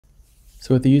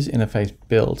So with the user interface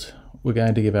built, we're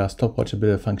going to give our stopwatch a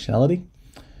bit of functionality.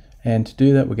 And to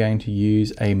do that, we're going to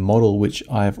use a model which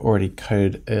I've already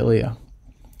coded earlier.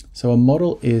 So a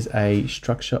model is a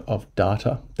structure of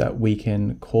data that we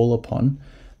can call upon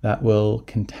that will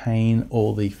contain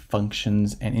all the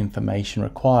functions and information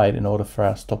required in order for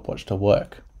our stopwatch to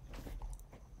work.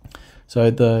 So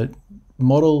the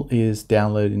model is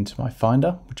downloaded into my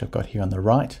Finder, which I've got here on the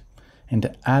right. And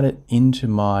to add it into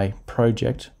my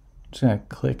project, I'm just going to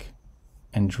click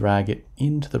and drag it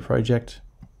into the project.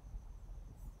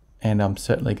 And I'm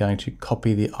certainly going to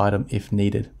copy the item if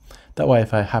needed. That way,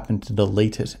 if I happen to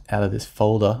delete it out of this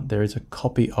folder, there is a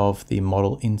copy of the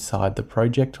model inside the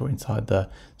project or inside the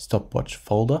stopwatch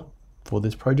folder for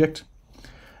this project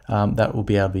that will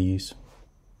be able to be used.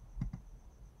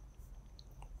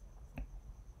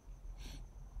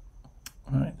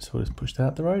 All right, so we'll just push that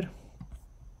out the road.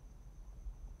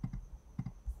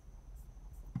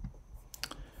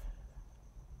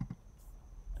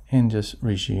 And just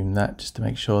resume that just to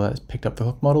make sure that it's picked up the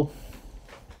clock model.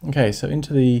 Okay, so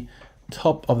into the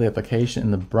top of the application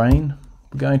in the brain,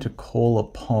 we're going to call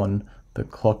upon the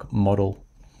clock model.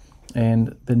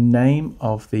 And the name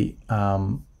of the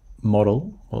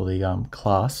model or the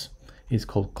class is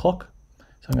called clock.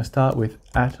 So I'm going to start with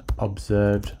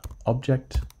 @observed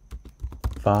object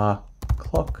var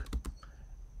clock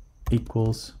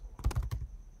equals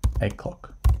a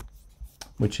clock,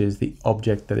 which is the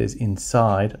object that is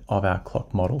inside of our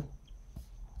clock model.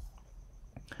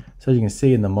 So as you can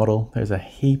see in the model, there's a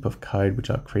heap of code which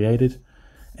I've created,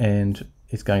 and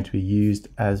it's going to be used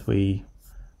as we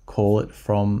call it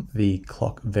from the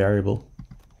clock variable.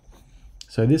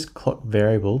 So this clock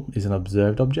variable is an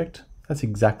observed object. That's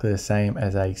exactly the same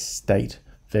as a state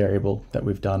variable that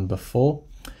we've done before.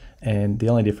 And the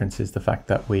only difference is the fact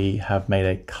that we have made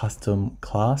a custom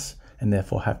class and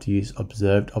therefore have to use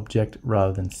observed object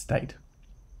rather than state.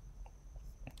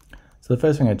 So the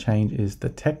first thing I change is the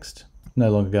text,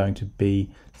 no longer going to be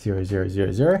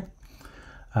 0000.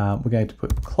 We're going to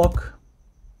put clock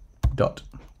dot,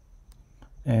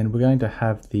 and we're going to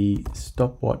have the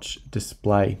stopwatch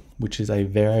display, which is a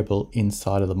variable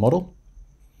inside of the model,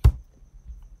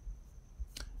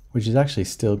 which is actually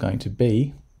still going to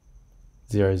be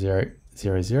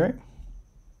 0000.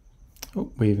 Oh,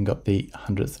 we even got the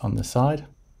hundredths on the side.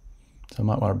 So I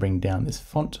might want to bring down this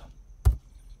font. There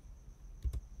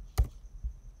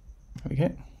we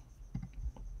go.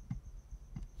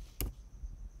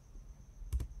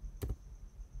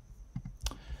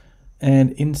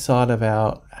 And inside of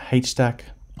our HStack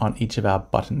on each of our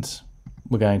buttons,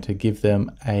 we're going to give them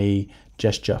a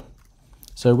gesture.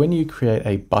 So when you create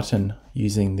a button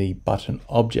using the button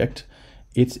object,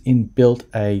 it's inbuilt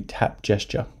a tap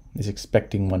gesture. Is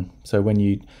expecting one. So when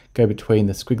you go between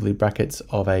the squiggly brackets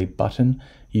of a button,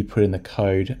 you put in the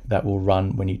code that will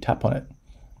run when you tap on it.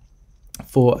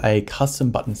 For a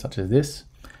custom button such as this,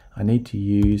 I need to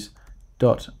use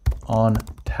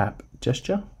 .onTap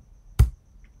gesture,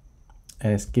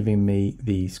 and it's giving me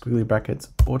the squiggly brackets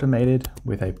automated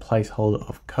with a placeholder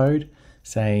of code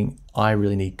saying I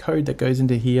really need code that goes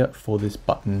into here for this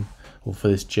button or for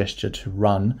this gesture to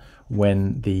run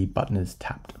when the button is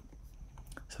tapped.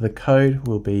 So the code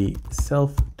will be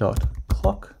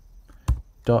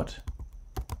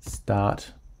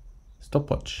self.clock.start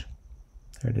stopwatch.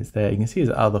 There it is there. You can see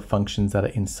there's other functions that are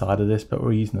inside of this, but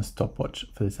we're using a stopwatch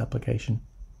for this application.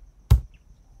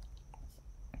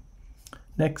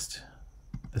 Next,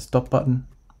 the stop button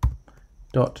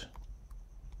dot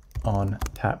on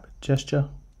tap gesture.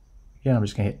 Again, I'm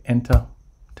just going to hit enter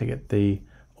to get the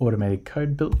automated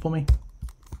code built for me.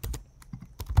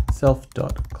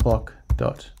 Self.clock.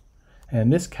 And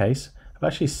in this case, I've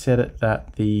actually set it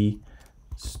that the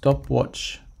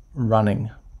stopwatch running,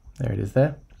 there it is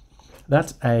there,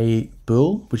 that's a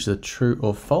bool, which is a true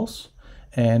or false.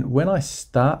 And when I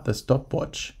start the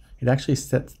stopwatch, it actually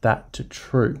sets that to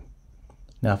true.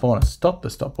 Now, if I want to stop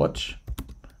the stopwatch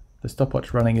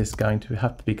running is going to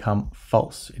have to become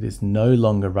false. It is no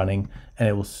longer running and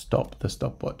it will stop the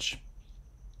stopwatch.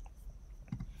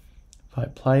 If I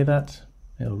play that,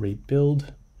 it'll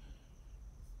rebuild.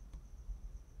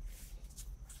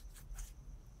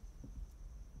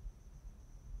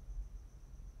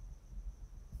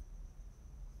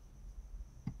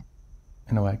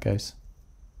 And away it goes.